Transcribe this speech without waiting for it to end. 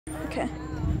Okay.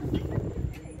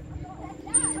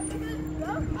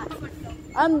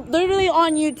 I'm literally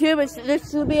on YouTube.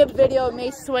 This will be a video of me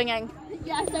swinging.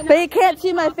 Yes, I know. But you can't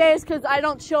see my face because I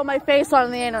don't show my face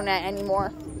on the internet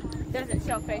anymore. Doesn't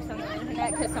show face on the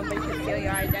internet because somebody could steal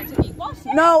your identity.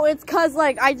 No, it's because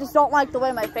like I just don't like the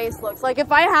way my face looks. Like if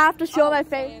I have to show my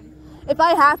face,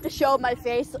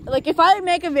 like if I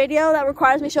make a video that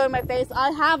requires me showing my face,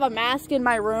 I have a mask in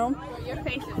my room. Well, your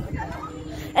face is.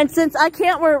 And since I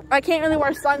can't really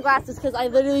wear sunglasses because I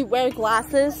literally wear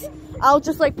glasses, I'll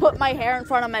just like put my hair in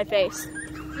front of my face.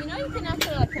 You know you can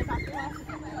actually like take off your glasses.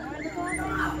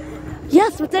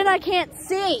 Yes, but then I can't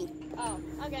see. Oh,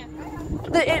 okay.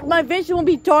 My vision will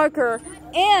be darker,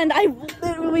 and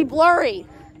it will be blurry.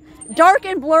 Dark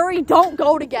and blurry don't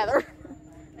go together.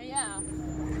 Yeah.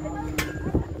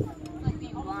 Like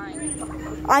being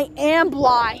blind. I am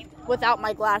blind without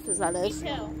my glasses, that is. Me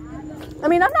too. I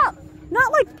mean, I'm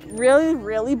not like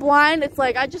really blind. It's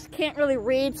like I just can't really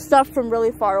read stuff from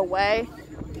really far away.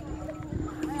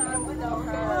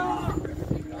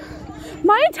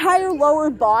 My entire lower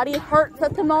body hurts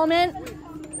at the moment.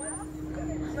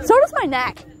 So does my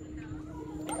neck.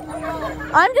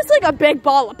 I'm just like a big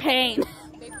ball of pain.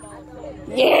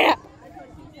 Yeah.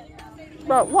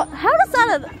 Bro, what? How does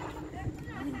that?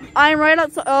 I'm right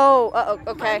outside. Oh,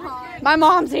 okay. My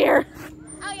mom's here.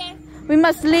 Okay. We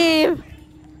must leave.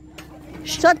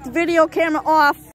 Shut the video camera off.